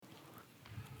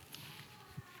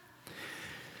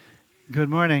Good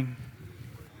morning.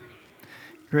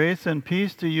 Grace and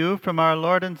peace to you from our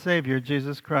Lord and Savior,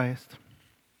 Jesus Christ.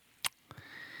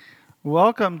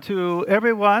 Welcome to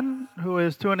everyone who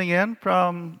is tuning in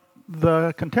from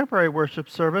the contemporary worship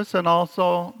service and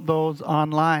also those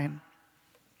online.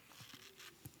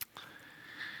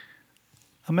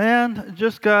 A man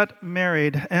just got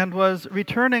married and was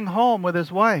returning home with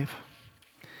his wife.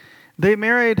 They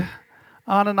married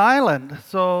on an island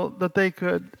so that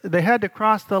they had to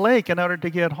cross the lake in order to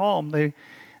get home.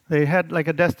 They had like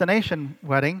a destination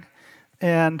wedding,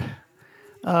 and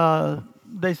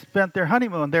they spent their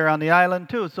honeymoon there on the island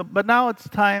too. But now it's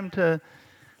time to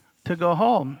go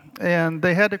home, and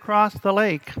they had to cross the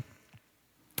lake.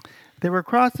 They were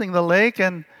crossing the lake,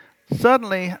 and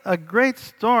suddenly a great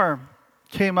storm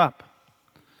came up.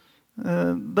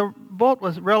 The boat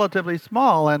was relatively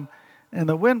small, and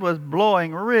the wind was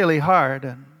blowing really hard.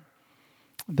 And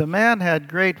the man had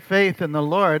great faith in the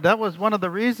Lord. That was one of the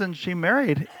reasons she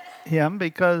married him,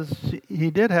 because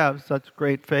he did have such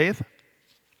great faith.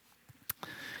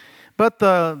 But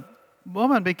the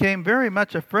woman became very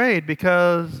much afraid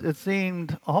because it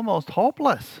seemed almost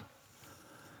hopeless.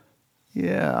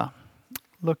 Yeah,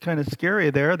 looked kind of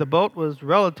scary there. The boat was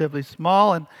relatively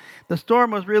small, and the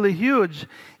storm was really huge.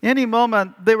 Any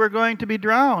moment they were going to be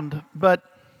drowned. But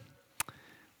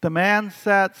the man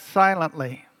sat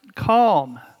silently,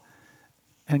 calm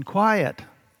and quiet,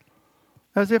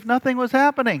 as if nothing was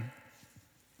happening.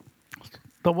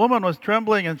 The woman was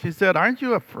trembling, and she said, "Aren't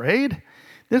you afraid?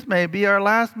 This may be our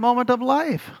last moment of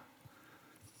life.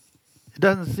 It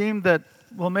doesn't seem that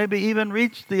we'll maybe even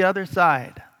reach the other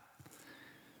side.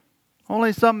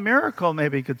 Only some miracle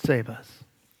maybe could save us."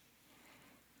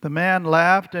 The man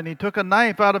laughed, and he took a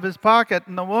knife out of his pocket,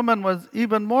 and the woman was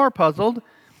even more puzzled.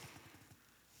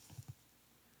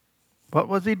 What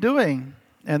was he doing?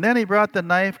 And then he brought the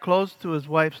knife close to his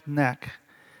wife's neck,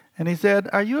 and he said,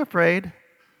 "Are you afraid?"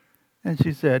 And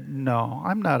she said, "No,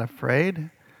 I'm not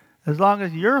afraid. As long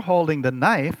as you're holding the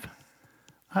knife,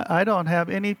 I don't have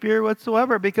any fear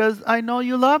whatsoever, because I know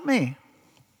you love me."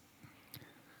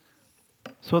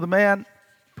 So the man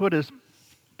put his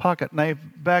pocket knife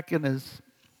back in his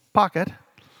pocket,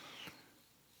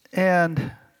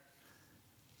 and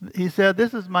he said,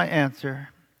 "This is my answer.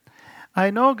 I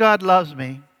know God loves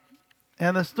me,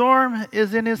 and the storm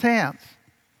is in his hands.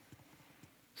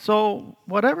 So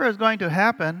whatever is going to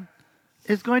happen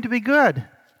is going to be good.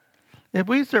 If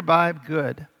we survive,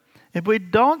 good. If we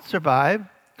don't survive,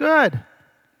 good.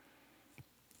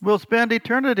 We'll spend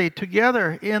eternity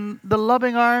together in the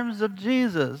loving arms of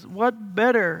Jesus. What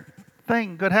better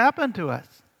thing could happen to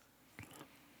us?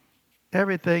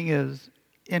 Everything is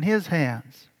in his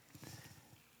hands,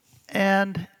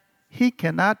 and he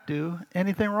cannot do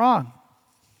anything wrong."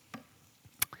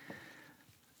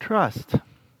 Trust.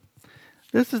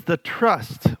 This is the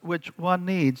trust which one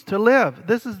needs to live.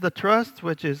 This is the trust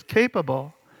which is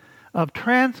capable of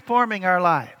transforming our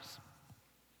lives.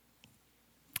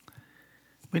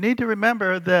 We need to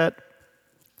remember that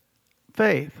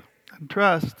faith and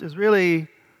trust is really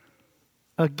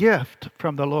a gift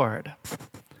from the Lord.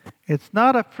 It's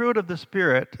not a fruit of the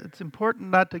Spirit. It's important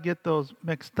not to get those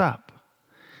mixed up.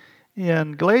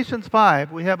 In Galatians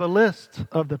 5, we have a list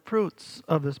of the fruits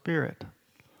of the Spirit.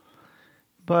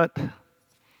 But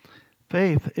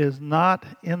faith is not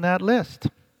in that list.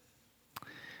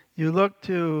 You look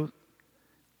to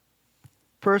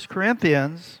 1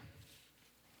 Corinthians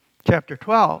chapter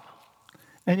 12,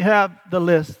 and you have the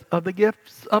list of the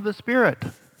gifts of the Spirit.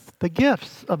 The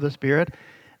gifts of the Spirit,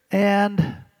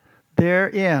 and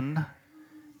therein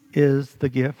is the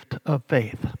gift of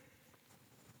faith.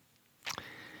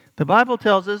 The Bible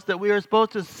tells us that we are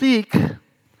supposed to seek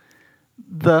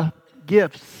the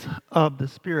gifts of the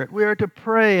Spirit. We are to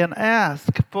pray and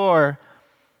ask for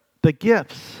the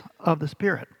gifts of the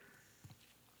Spirit.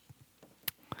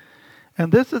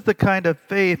 And this is the kind of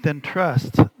faith and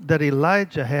trust that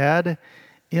Elijah had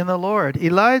in the Lord.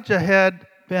 Elijah had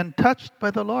been touched by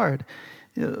the Lord.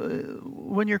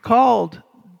 When you're called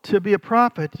to be a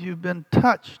prophet, you've been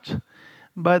touched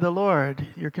by the Lord.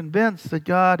 You're convinced that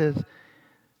God has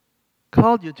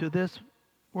called you to this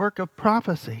work of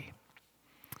prophecy.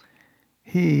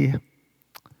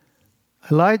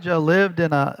 Elijah lived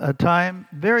in a time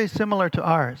very similar to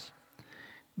ours.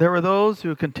 There were those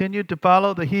who continued to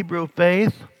follow the Hebrew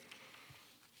faith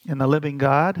in the living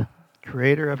God,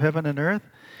 creator of heaven and earth.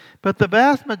 But the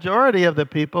vast majority of the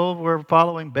people were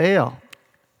following Baal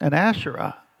and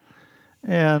Asherah.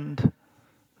 And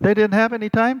they didn't have any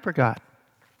time for God.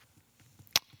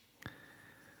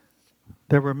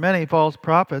 There were many false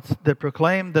prophets that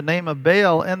proclaimed the name of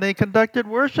Baal, and they conducted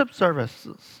worship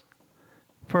services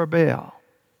for Baal.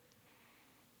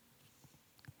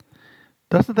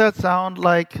 Doesn't that sound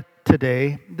like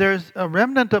today? There's a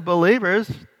remnant of believers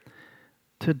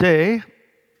today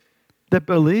that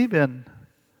believe in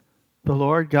the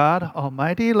Lord God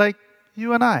Almighty like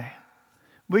you and I.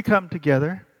 We come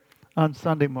together on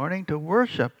Sunday morning to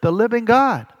worship the living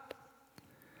God.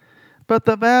 But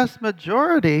the vast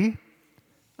majority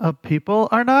of people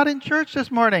are not in church this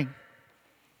morning.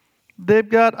 They've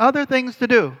got other things to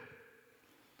do.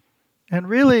 And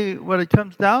really what it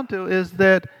comes down to is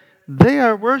that they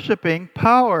are worshiping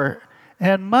power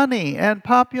and money and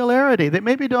popularity. They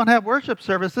maybe don't have worship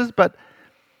services, but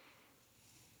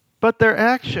their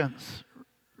actions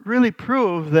really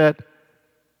prove that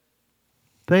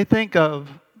they think of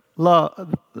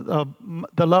love,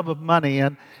 the love of money,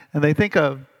 and they think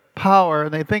of power,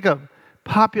 and they think of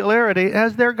popularity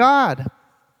as their God.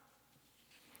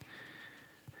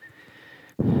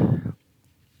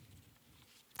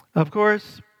 Of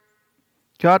course,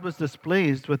 God was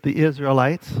displeased with the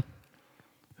Israelites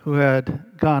who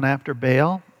had gone after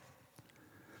Baal.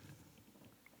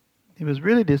 He was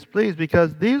really displeased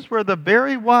because these were the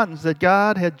very ones that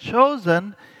God had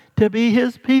chosen to be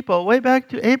his people way back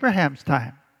to Abraham's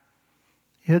time.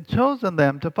 He had chosen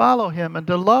them to follow him and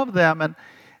to love them,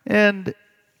 and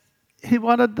he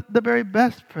wanted the very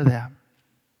best for them.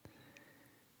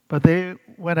 But they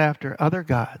went after other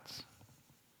gods.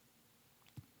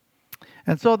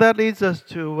 And so that leads us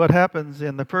to what happens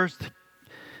in the first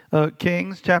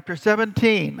Kings chapter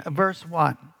 17, verse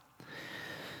 1.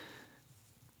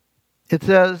 It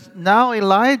says, "Now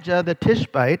Elijah the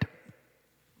Tishbite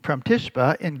from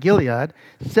Tishba in Gilead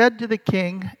said to the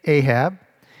king Ahab,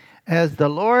 'As the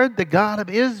Lord, the God of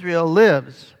Israel,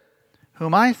 lives,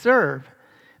 whom I serve,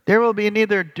 there will be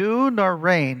neither dew nor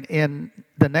rain in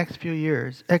the next few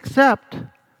years, except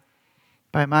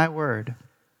by my word.'"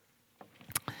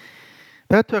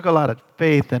 That took a lot of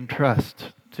faith and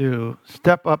trust to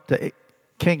step up to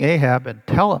King Ahab and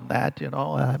tell him that,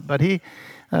 But he,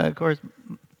 of course,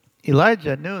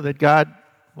 Elijah knew that God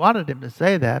wanted him to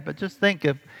say that. But just think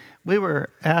if we were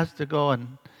asked to go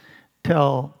and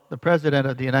tell the President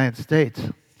of the United States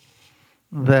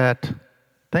that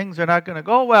things are not going to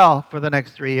go well for the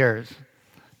next 3 years.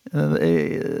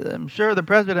 I'm sure the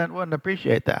President wouldn't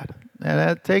appreciate that.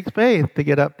 And it takes faith to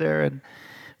get up there and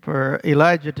for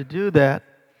Elijah to do that.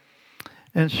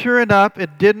 And sure enough,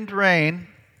 it didn't rain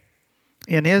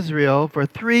in Israel for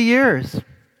 3 years.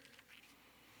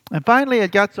 And finally,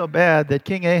 it got so bad that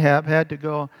King Ahab had to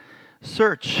go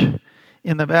search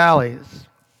in the valleys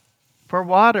for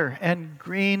water and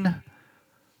green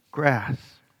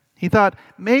grass. He thought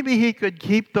maybe he could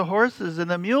keep the horses and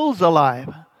the mules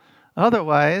alive.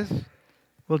 Otherwise,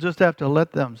 we'll just have to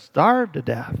let them starve to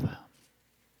death.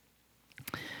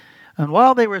 And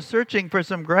while they were searching for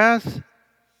some grass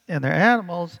and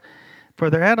for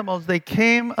their animals, they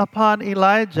came upon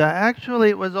Elijah. Actually,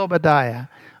 it was Obadiah.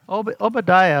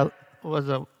 Obadiah was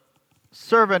a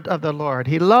servant of the Lord.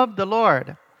 He loved the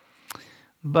Lord,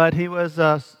 but he was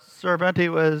a servant. He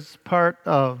was part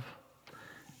of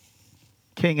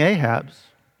King Ahab's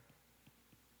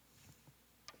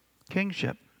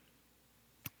kingship.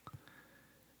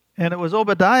 And it was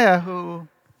Obadiah who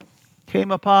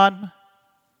came upon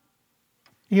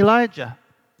Elijah.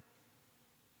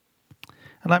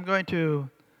 And I'm going to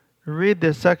read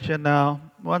this section now.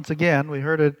 Once again, we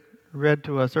heard it read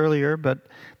to us earlier, but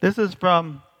this is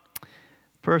from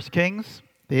 1 Kings,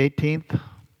 the 18th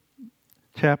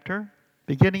chapter,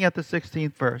 beginning at the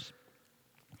 16th verse.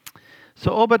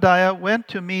 "So Obadiah went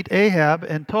to meet Ahab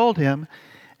and told him,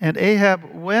 and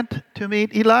Ahab went to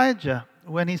meet Elijah.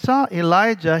 When he saw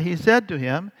Elijah, he said to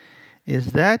him,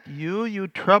 'Is that you, you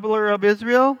troubler of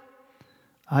Israel?'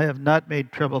 'I have not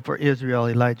made trouble for Israel,'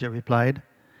 Elijah replied,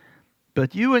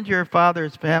 'but you and your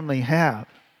father's family have.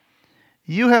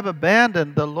 You have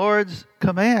abandoned the Lord's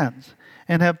commands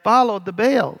and have followed the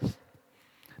Baals.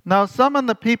 Now summon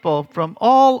the people from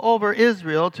all over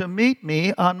Israel to meet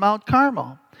me on Mount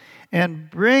Carmel, and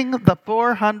bring the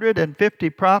 450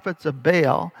 prophets of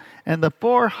Baal and the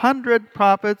 400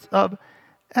 prophets of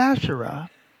Asherah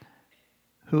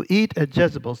who eat at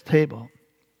Jezebel's table.'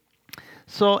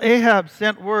 So Ahab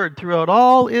sent word throughout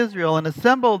all Israel and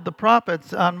assembled the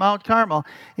prophets on Mount Carmel.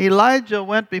 Elijah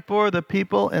went before the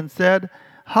people and said,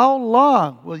 'How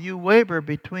long will you waver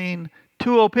between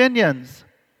two opinions?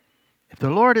 If the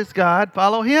Lord is God,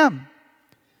 follow him.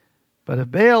 But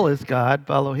if Baal is God,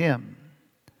 follow him.'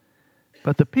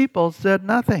 But the people said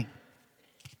nothing.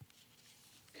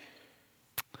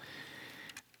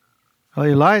 Well,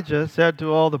 Elijah said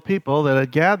to all the people that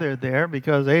had gathered there,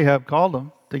 because Ahab called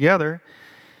them together,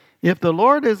 'If the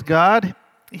Lord is God,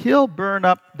 he'll burn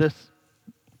up this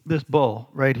bull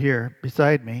right here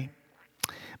beside me.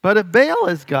 But if Baal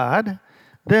is God,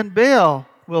 then Baal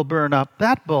will burn up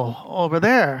that bull over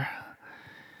there.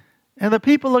 And the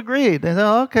people agreed. They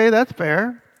said, okay, that's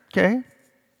fair. Okay.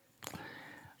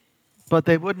 But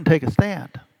they wouldn't take a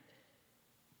stand.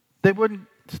 They wouldn't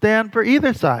stand for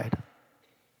either side.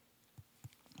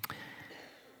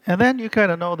 And then you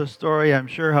kind of know the story, I'm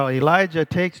sure, how Elijah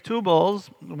takes two bulls,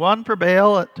 one for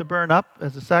Baal to burn up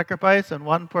as a sacrifice and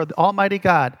one for the Almighty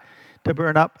God to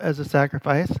burn up as a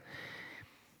sacrifice.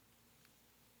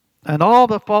 And all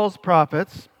the false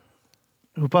prophets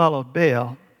who followed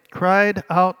Baal cried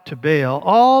out to Baal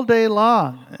all day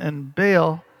long, and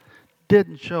Baal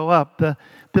didn't show up. The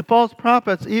false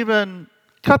prophets even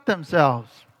cut themselves.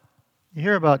 You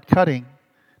hear about cutting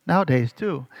nowadays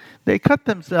too. They cut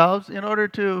themselves in order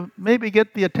to maybe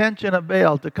get the attention of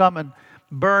Baal to come and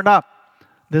burn up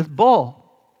this bull.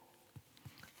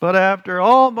 But after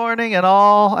all morning and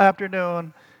all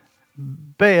afternoon,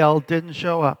 Baal didn't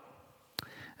show up.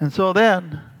 And so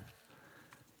then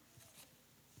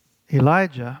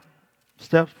Elijah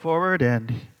steps forward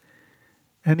and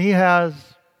he has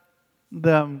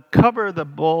them cover the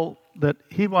bull that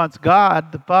he wants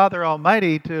God, the Father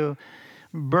Almighty, to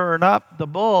burn up the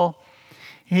bull.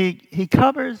 He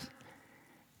covers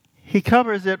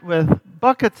it with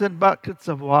buckets and buckets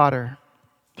of water.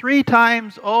 3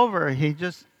 times over, he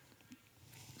just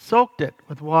soaked it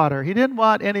with water. He didn't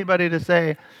want anybody to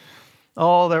say,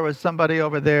 oh, there was somebody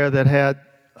over there that had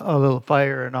a little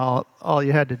fire, and all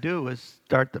you had to do was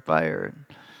start the fire,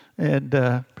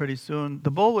 and pretty soon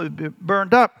the bull would be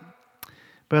burned up.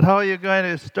 But how are you going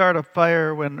to start a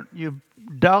fire when you've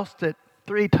doused it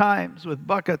 3 times with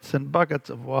buckets and buckets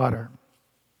of water?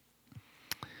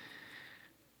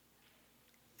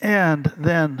 And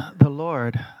then the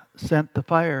Lord sent the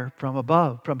fire from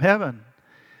above, from heaven,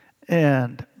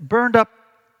 and burned up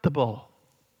the bull.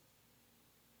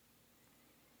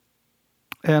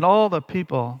 And all the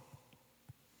people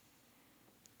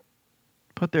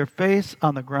put their face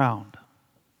on the ground,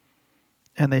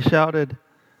 and they shouted,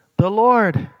 "The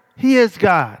Lord, He is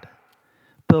God.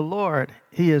 The Lord,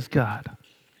 He is God."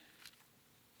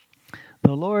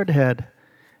 The Lord had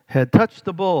touched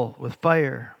the bull with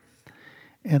fire,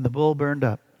 and the bull burned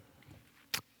up.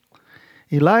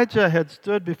 Elijah had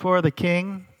stood before the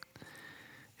king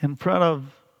in front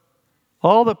of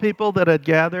all the people that had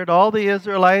gathered, all the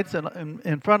Israelites, and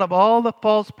in front of all the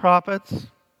false prophets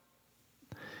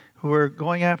who were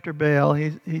going after Baal.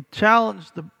 He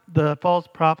challenged the false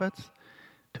prophets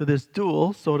to this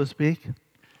duel, so to speak.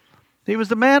 He was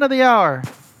the man of the hour,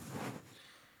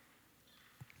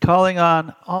 calling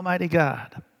on Almighty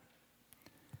God.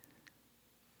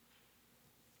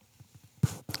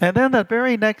 And then that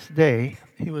very next day,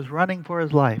 he was running for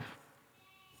his life.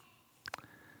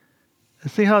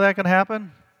 See how that can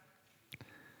happen?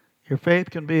 Your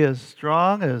faith can be as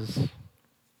strong as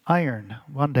iron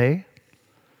one day.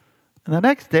 And the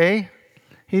next day,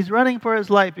 he's running for his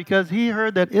life because he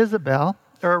heard that Jezebel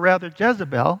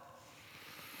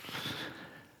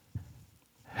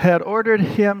had ordered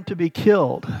him to be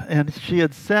killed. And she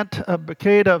had sent a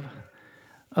brigade of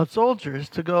soldiers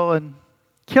to go and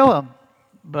kill him.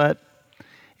 But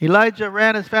Elijah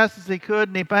ran as fast as he could,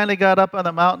 and he finally got up on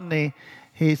the mountain.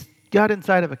 He got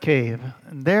inside of a cave.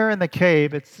 And there in the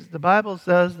cave, the Bible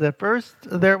says that first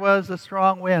there was a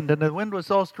strong wind, and the wind was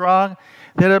so strong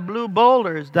that it blew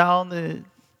boulders down the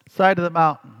side of the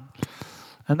mountain.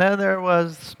 And then there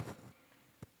was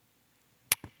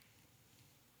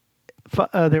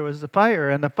the fire,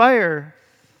 and the fire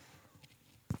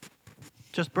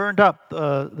just burned up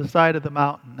the side of the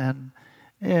mountain,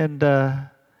 and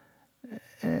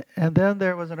then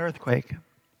there was an earthquake.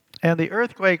 And the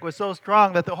earthquake was so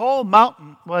strong that the whole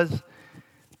mountain was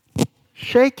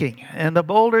shaking, and the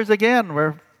boulders again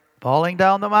were falling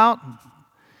down the mountain.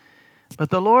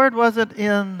 But the Lord wasn't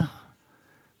in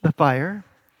the fire.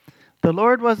 The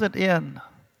Lord wasn't in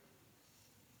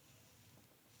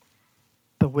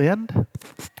the wind.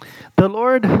 The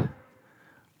Lord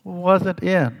wasn't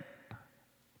in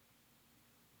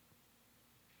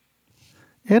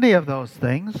any of those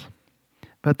things.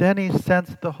 But then he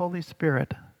sensed the Holy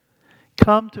Spirit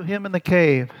come to him in the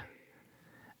cave.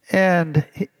 And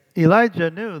Elijah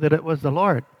knew that it was the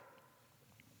Lord.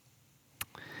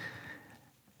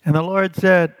 And the Lord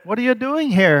said, "What are you doing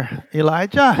here,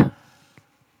 Elijah?"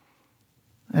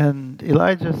 And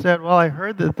Elijah said, "Well, I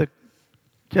heard that the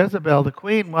Jezebel, the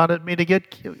queen, wanted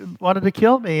to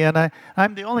kill me, and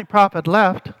I'm the only prophet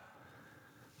left.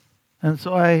 And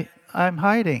so I'm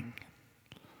hiding."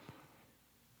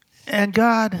 And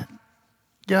God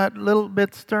got a little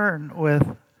bit stern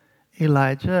with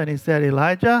Elijah, and he said,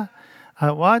 Elijah,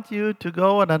 I want you to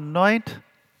go and anoint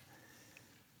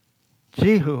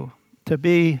Jehu to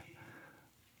be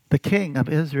the king of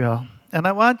Israel. And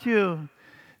I want you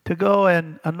to go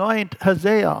and anoint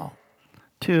Hazael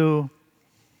to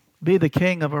be the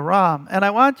king of Aram. And I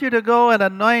want you to go and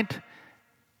anoint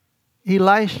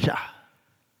Elisha.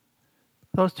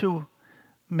 Those two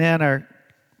men are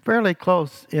fairly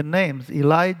close in names,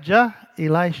 Elijah,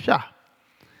 Elisha.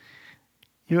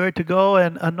 You are to go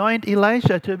and anoint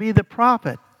Elisha to be the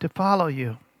prophet to follow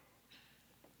you.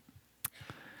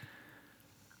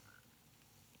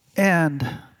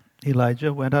 And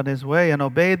Elijah went on his way and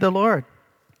obeyed the Lord.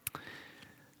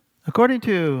 According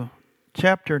to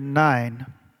chapter 9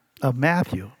 of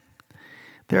Matthew,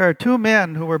 there are two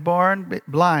men who were born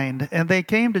blind, and they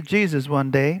came to Jesus one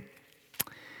day.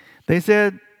 They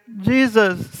said,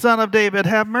 Jesus, son of David,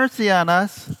 have mercy on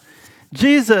us.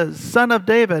 Jesus, son of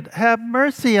David, have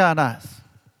mercy on us.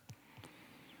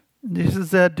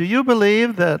 Jesus said, do you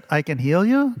believe that I can heal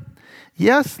you?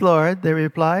 Yes, Lord, they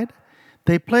replied.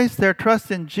 They placed their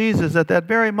trust in Jesus at that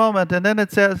very moment, and then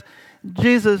it says,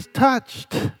 Jesus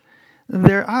touched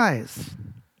their eyes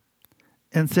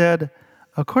and said,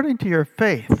 according to your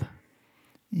faith,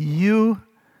 you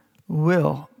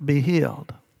will be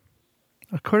healed.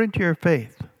 According to your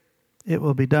faith, it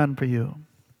will be done for you.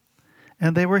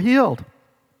 And they were healed.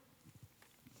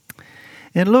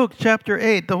 In Luke chapter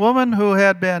 8, the woman who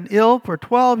had been ill for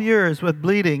 12 years with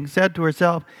bleeding said to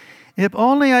herself, if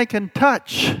only I can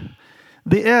touch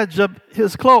the edge of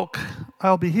his cloak,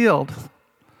 I'll be healed.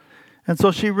 And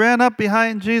so she ran up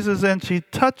behind Jesus and she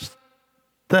touched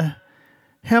the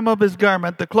hem of his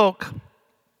garment, the cloak,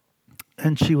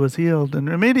 and she was healed. And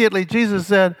immediately Jesus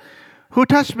said, who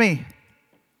touched me?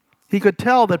 He could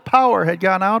tell that power had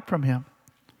gone out from him.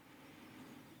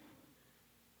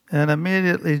 And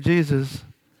immediately Jesus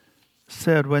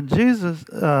said, when Jesus,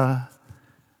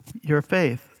 your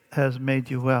faith has made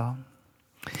you well.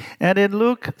 And in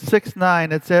Luke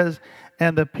 6:9 it says,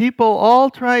 and the people all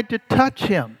tried to touch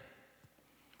him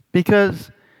because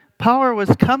power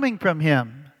was coming from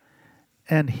him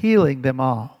and healing them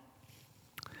all.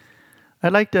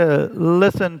 I'd like to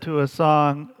listen to a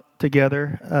song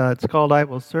together. It's called I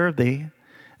Will Serve Thee.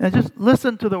 And just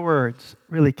listen to the words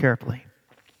really carefully.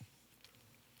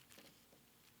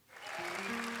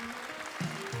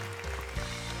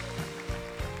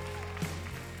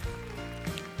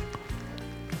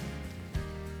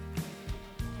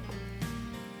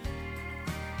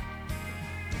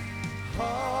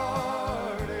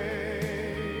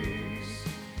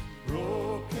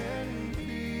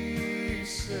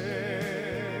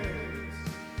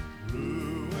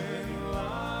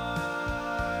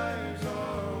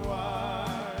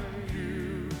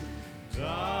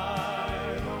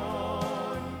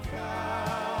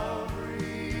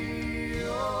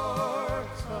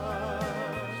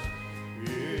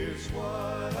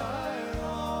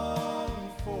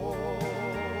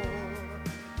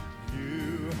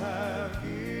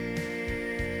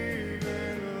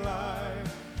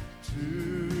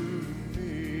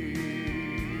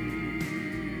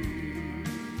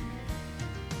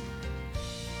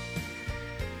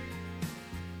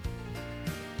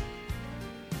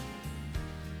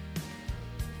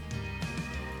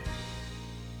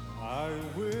 I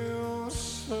will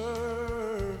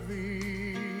serve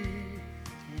thee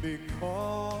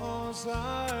because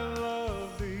I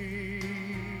love thee.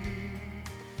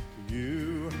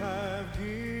 You have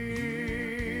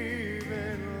given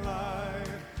life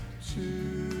to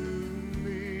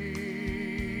me.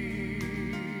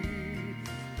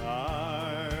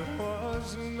 I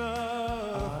was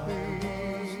nothing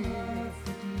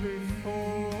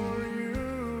before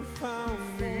you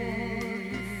found me.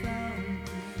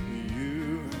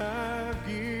 You have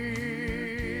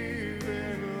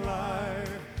given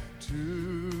life to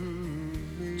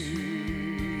me.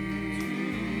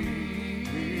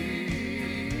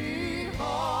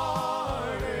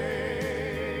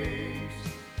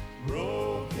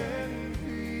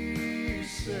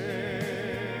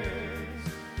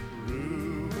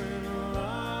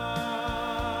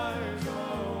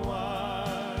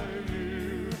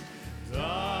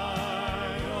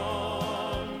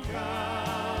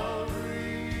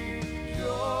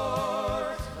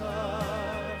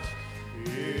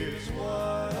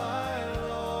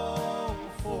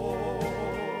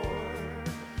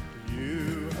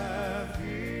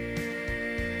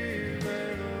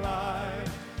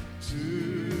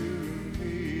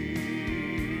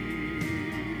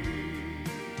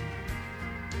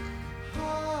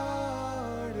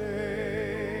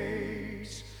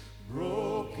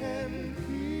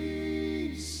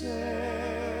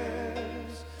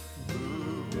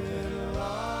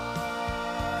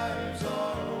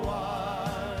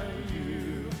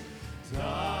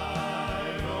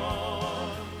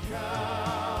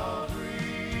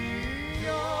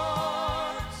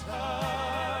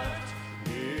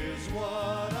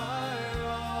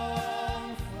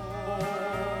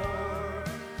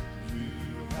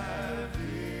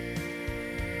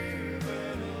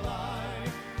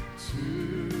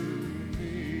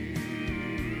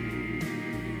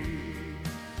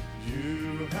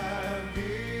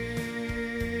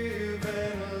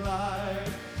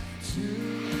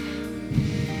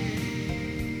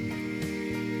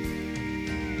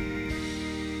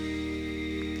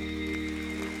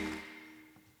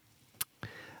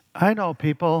 I know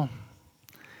people,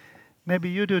 maybe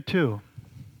you do too.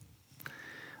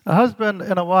 A husband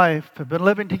and a wife have been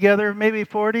living together maybe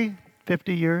 40,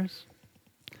 50 years,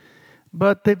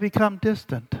 but they've become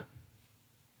distant.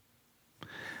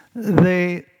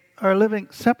 They are living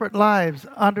separate lives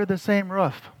under the same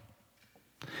roof.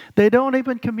 They don't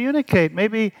even communicate,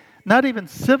 maybe not even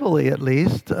civilly at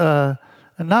least, and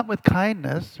not with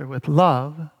kindness or with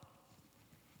love.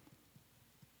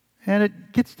 And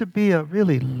it gets to be a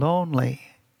really lonely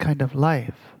kind of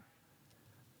life.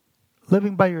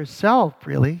 Living by yourself,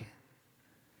 really.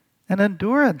 An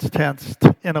endurance test,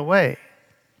 in a way.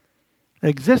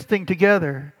 Existing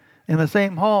together in the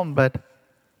same home, but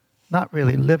not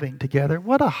really living together.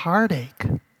 What a heartache.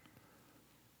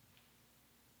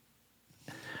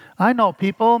 I know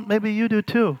people, maybe you do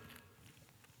too.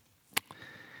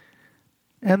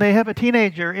 And they have a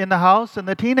teenager in the house, and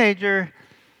the teenager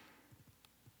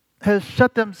has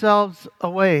shut themselves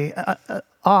away,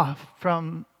 off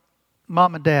from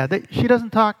mom and dad. She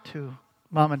doesn't talk to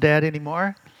mom and dad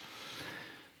anymore.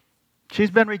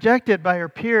 She's been rejected by her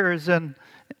peers, and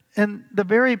the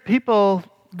very people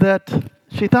that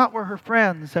she thought were her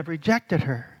friends have rejected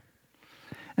her.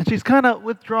 And she's kind of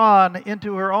withdrawn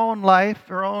into her own life,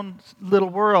 her own little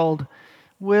world,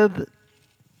 with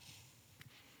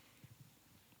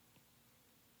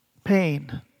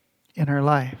pain in her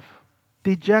life,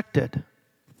 dejected,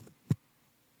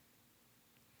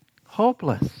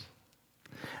 hopeless.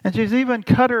 And she's even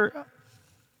cut her.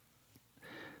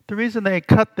 The reason they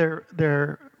cut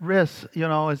their wrists,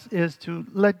 is to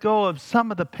let go of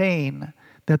some of the pain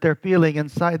that they're feeling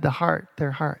inside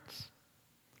their hearts.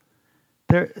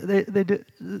 They do,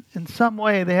 in some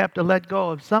way, they have to let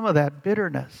go of some of that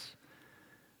bitterness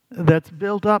that's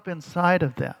built up inside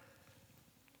of them.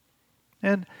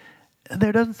 And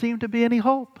there doesn't seem to be any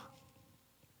hope.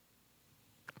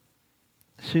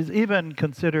 She's even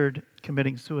considered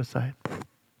committing suicide.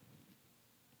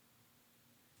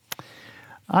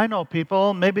 I know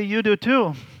people, maybe you do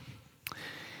too,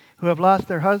 who have lost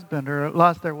their husband or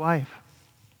lost their wife.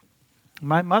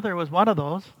 My mother was one of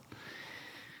those.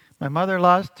 My mother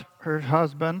lost her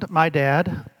husband, my dad,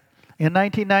 in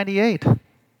 1998.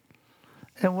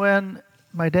 And when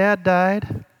my dad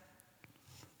died,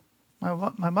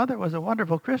 my mother was a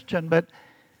wonderful Christian, but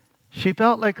she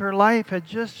felt like her life had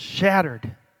just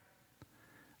shattered.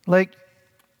 Like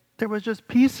there was just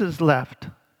pieces left.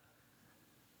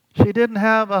 She didn't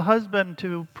have a husband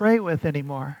to pray with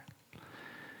anymore.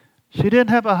 She didn't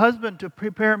have a husband to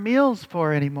prepare meals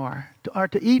for anymore, or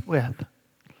to eat with.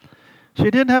 She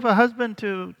didn't have a husband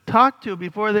to talk to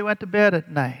before they went to bed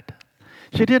at night.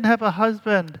 She didn't have a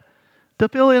husband to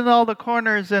fill in all the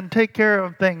corners and take care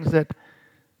of things that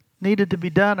needed to be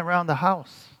done around the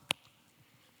house.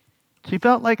 She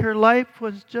felt like her life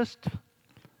was just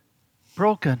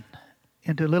broken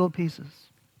into little pieces.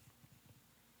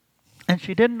 And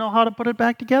she didn't know how to put it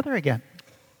back together again.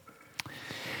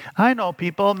 I know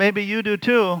people, maybe you do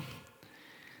too,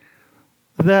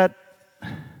 that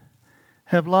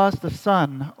have lost a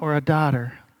son or a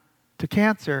daughter to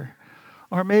cancer,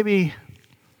 or maybe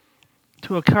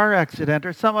to a car accident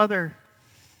or some other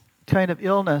kind of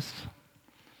illness.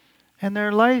 And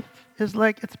their life is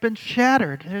like it's been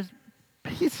shattered. There's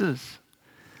pieces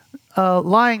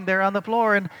lying there on the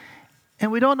floor,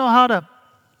 and we don't know how to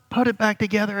put it back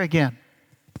together again.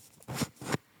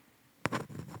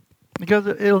 Because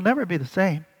it'll never be the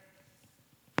same.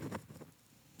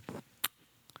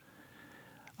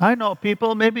 I know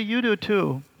people, maybe you do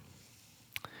too,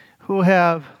 who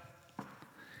have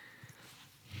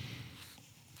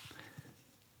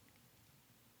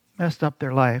messed up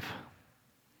their life.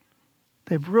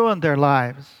 They've ruined their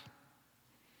lives.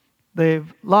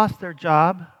 They've lost their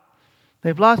job.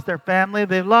 They've lost their family.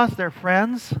 They've lost their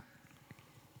friends.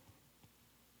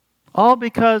 All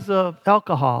because of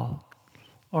alcohol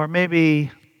or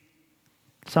maybe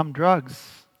some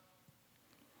drugs.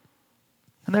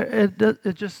 And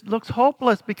it just looks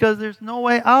hopeless because there's no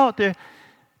way out.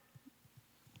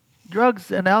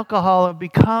 Drugs and alcohol have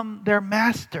become their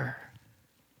master.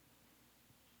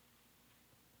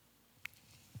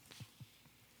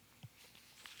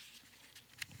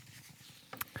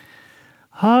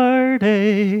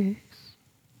 Heartaches,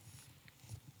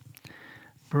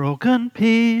 broken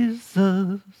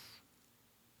pieces,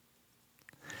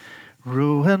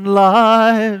 ruined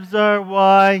lives are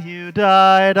why you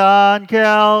died on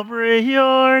Calvary.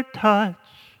 Your touch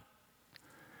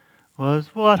was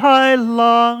what I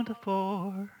longed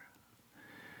for.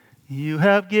 You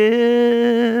have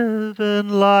given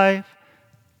life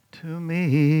to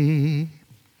me.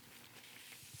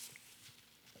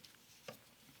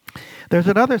 There's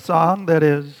another song that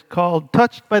is called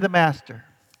Touched by the Master.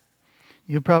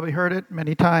 You've probably heard it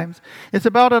many times. It's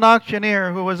about an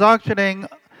auctioneer who was auctioning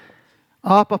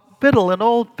off a fiddle, an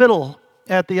old fiddle,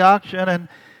 at the auction.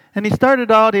 And he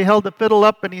started out, he held the fiddle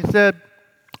up and he said,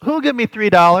 "Who'll give me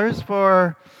 $3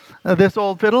 for this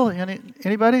old fiddle?"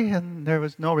 Anybody? And there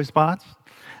was no response.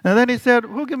 And then he said,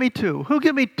 "Who'll give me $2? Who'll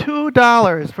give me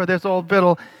 $2 for this old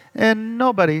fiddle?" And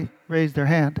nobody raised their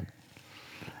hand.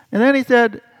 And then he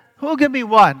said, "Who'll give me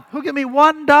 $1? Who'll give me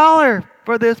 $1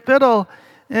 for this fiddle?"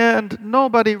 And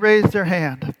nobody raised their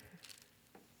hand.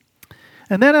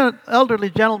 And then an elderly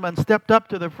gentleman stepped up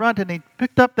to the front and he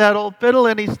picked up that old fiddle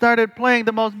and he started playing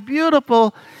the most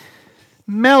beautiful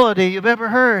melody you've ever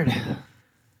heard.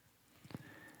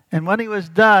 And when he was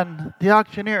done, the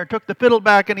auctioneer took the fiddle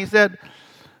back and he said,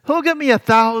 "Who'll give me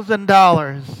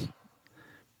 $1,000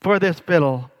 for this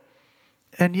fiddle?"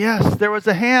 And yes, there was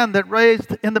a hand that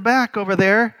raised in the back over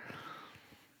there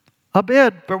a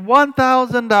bid for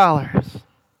 $1,000.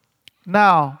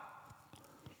 Now,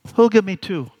 who'll give me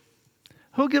 2?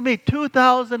 Who'll give me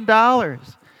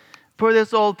 $2,000 for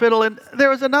this old fiddle? And there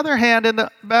was another hand in the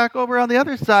back over on the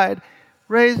other side,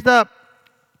 raised up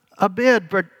a bid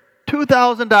for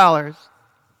 $2,000.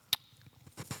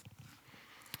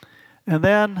 And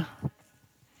then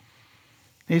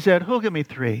he said, "Who'll give me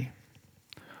 3?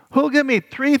 Who'll give me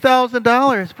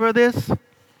 $3,000 for this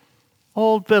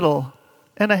old fiddle?"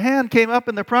 And a hand came up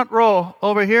in the front row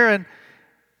over here, and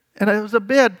it was a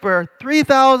bid for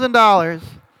 $3,000.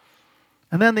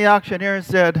 And then the auctioneer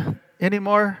said, "Any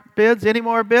more bids? Any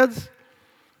more bids?"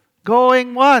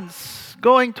 Going once,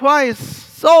 going twice,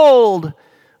 sold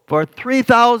for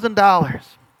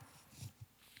 $3,000.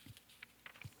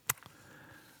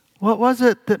 What was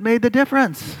it that made the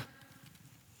difference?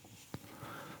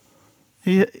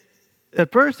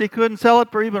 At first, he couldn't sell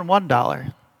it for even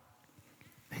 $1.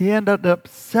 He ended up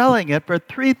selling it for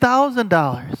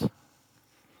 $3,000.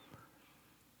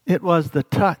 It was the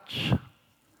touch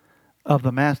of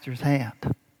the master's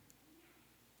hand.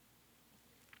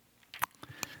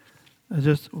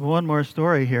 Just one more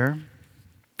story here.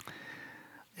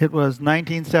 It was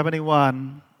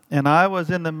 1971, and I was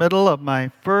in the middle of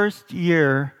my first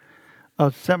year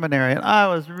of seminary, and I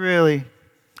was really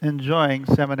enjoying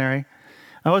seminary.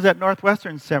 I was at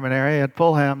Northwestern Seminary at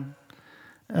Fulham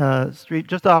Street,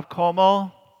 just off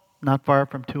Como, not far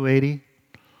from 280.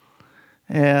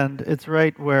 And it's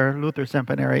right where Luther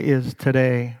Seminary is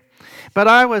today. But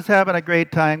I was having a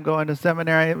great time going to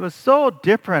seminary. It was so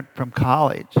different from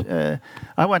college.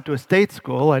 I went to a state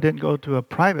school. I didn't go to a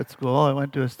private school. I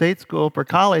went to a state school for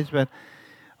college. But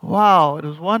wow, it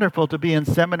was wonderful to be in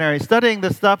seminary, studying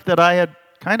the stuff that I had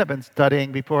kind of been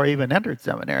studying before I even entered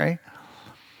seminary.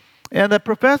 And the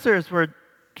professors were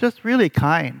just really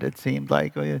kind, it seemed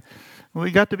like.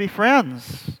 We got to be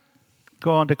friends,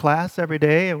 going to class every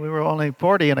day, and we were only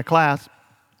 40 in a class.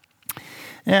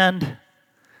 And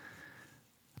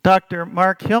Dr.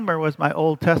 Mark Hilmer was my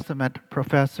Old Testament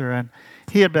professor, and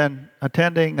he had been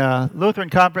attending a Lutheran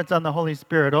conference on the Holy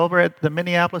Spirit over at the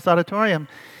Minneapolis Auditorium.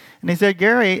 And he said,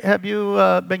 "Gary, have you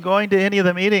been going to any of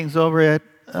the meetings over at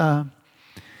the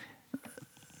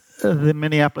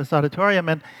Minneapolis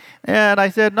Auditorium?" And I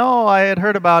said, "No, I had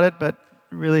heard about it, but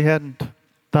really hadn't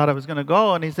thought I was going to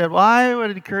go." And he said, "Well, I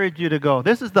would encourage you to go.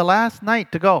 This is the last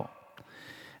night to go."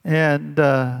 And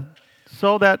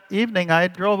so that evening, I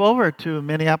drove over to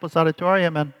Minneapolis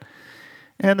Auditorium, and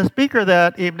the speaker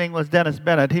that evening was Dennis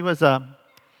Bennett. He was an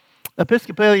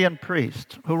Episcopalian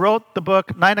priest who wrote the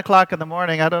book 9 o'clock in the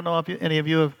morning. I don't know if any of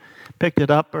you have picked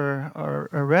it up or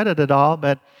read it at all,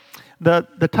 but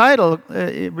the title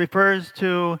it refers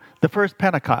to the first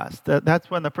Pentecost. That's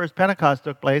when the first Pentecost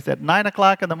took place at 9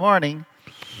 o'clock in the morning,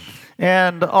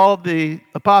 and all the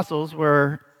apostles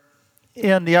were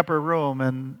in the upper room,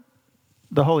 and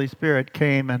the Holy Spirit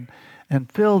came and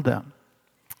filled them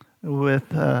with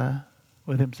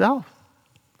himself.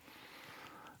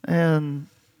 And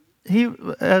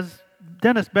as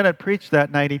Dennis Bennett preached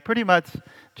that night, he pretty much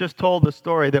just told the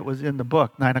story that was in the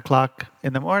book, 9 o'clock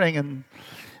in the morning.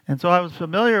 And so I was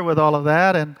familiar with all of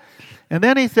that. And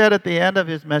then he said at the end of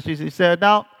his message, he said,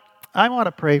 "Now, I want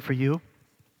to pray for you.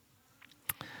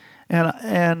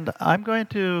 And I'm going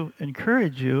to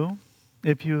encourage you,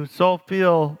 if you so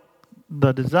feel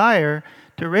the desire,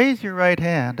 to raise your right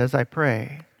hand as I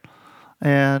pray.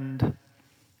 And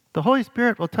the Holy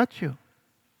Spirit will touch you.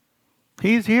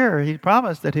 He's here. He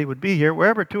promised that he would be here.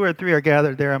 Wherever 2 or 3 are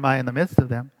gathered, there am I in the midst of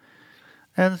them."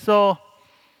 And so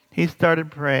he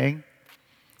started praying,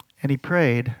 and he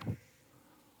prayed.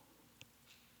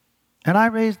 And I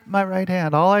raised my right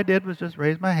hand. All I did was just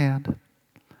raise my hand.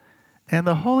 And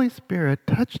the Holy Spirit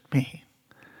touched me.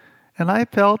 And I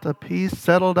felt a peace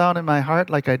settle down in my heart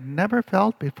like I'd never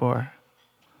felt before.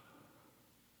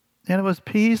 And it was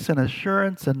peace and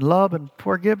assurance and love and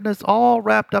forgiveness all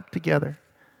wrapped up together.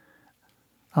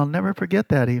 I'll never forget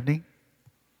that evening.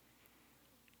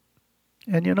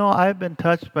 And you know, I've been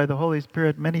touched by the Holy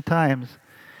Spirit many times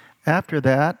after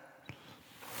that,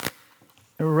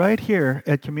 right here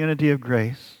at Community of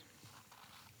Grace.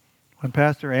 When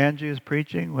Pastor Angie is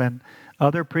preaching, when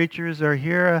other preachers are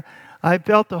here, I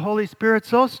felt the Holy Spirit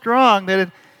so strong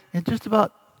that it just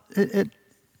about, it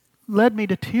led me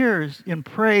to tears in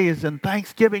praise and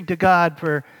thanksgiving to God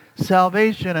for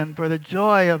salvation and for the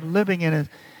joy of living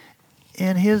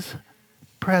in His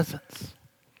presence.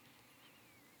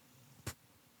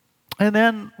 And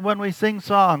then when we sing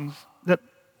songs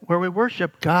where we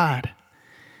worship God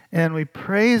and we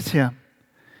praise Him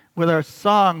with our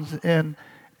songs and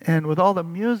with all the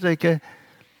music,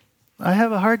 I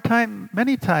have a hard time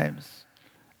many times,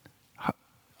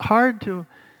 hard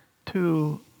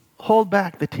to hold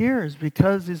back the tears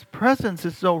because His presence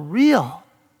is so real.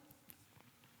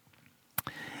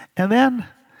 And then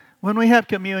when we have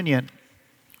communion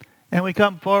and we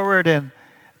come forward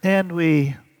and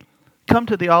we come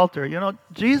to the altar, you know,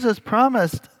 Jesus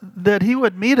promised that He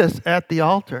would meet us at the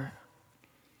altar.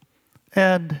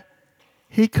 And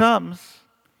He comes,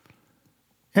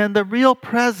 and the real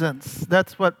presence,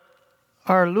 that's what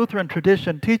our Lutheran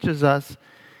tradition teaches us,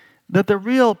 that the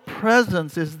real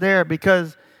presence is there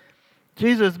because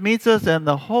Jesus meets us and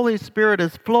the Holy Spirit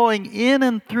is flowing in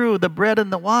and through the bread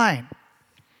and the wine.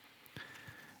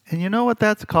 And you know what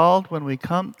that's called when we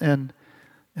come and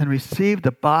receive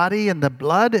the body and the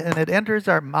blood and it enters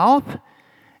our mouth?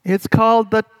 It's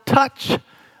called the touch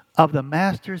of the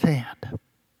Master's hand.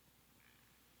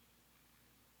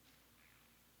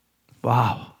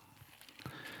 Wow.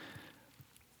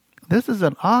 This is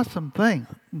an awesome thing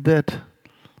that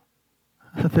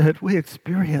we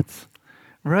experience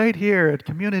right here at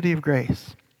Community of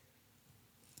Grace.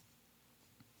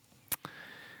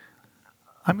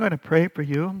 I'm going to pray for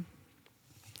you.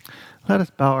 Let us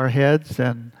bow our heads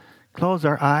and close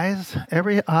our eyes.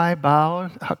 Every eye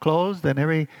closed and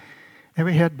every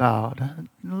head bowed.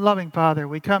 Loving Father,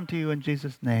 we come to you in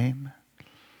Jesus' name.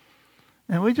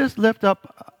 And we just lift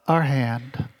up our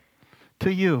hand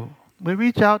to you. We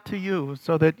reach out to you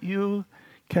so that you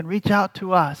can reach out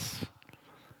to us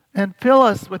and fill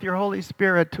us with your Holy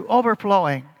Spirit to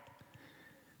overflowing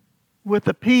with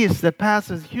the peace that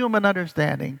passes human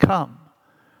understanding. Come,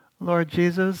 Lord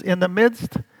Jesus, in the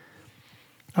midst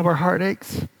of our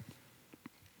heartaches,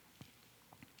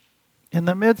 in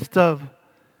the midst of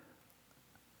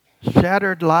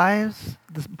shattered lives,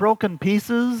 the broken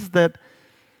pieces that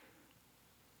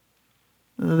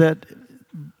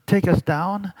take us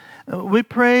down. We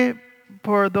pray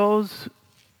for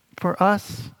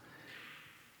us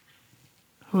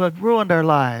who have ruined our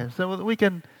lives, so that we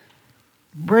can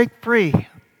break free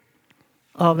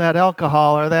of that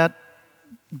alcohol or that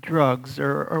drugs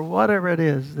or whatever it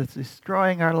is that's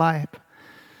destroying our life.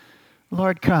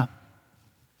 Lord, come.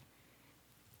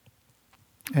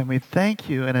 And we thank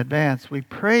you in advance. We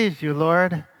praise you,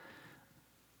 Lord,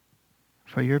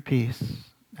 for your peace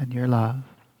and your love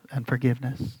and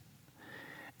forgiveness.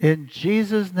 In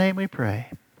Jesus' name we pray.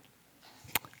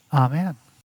 Amen.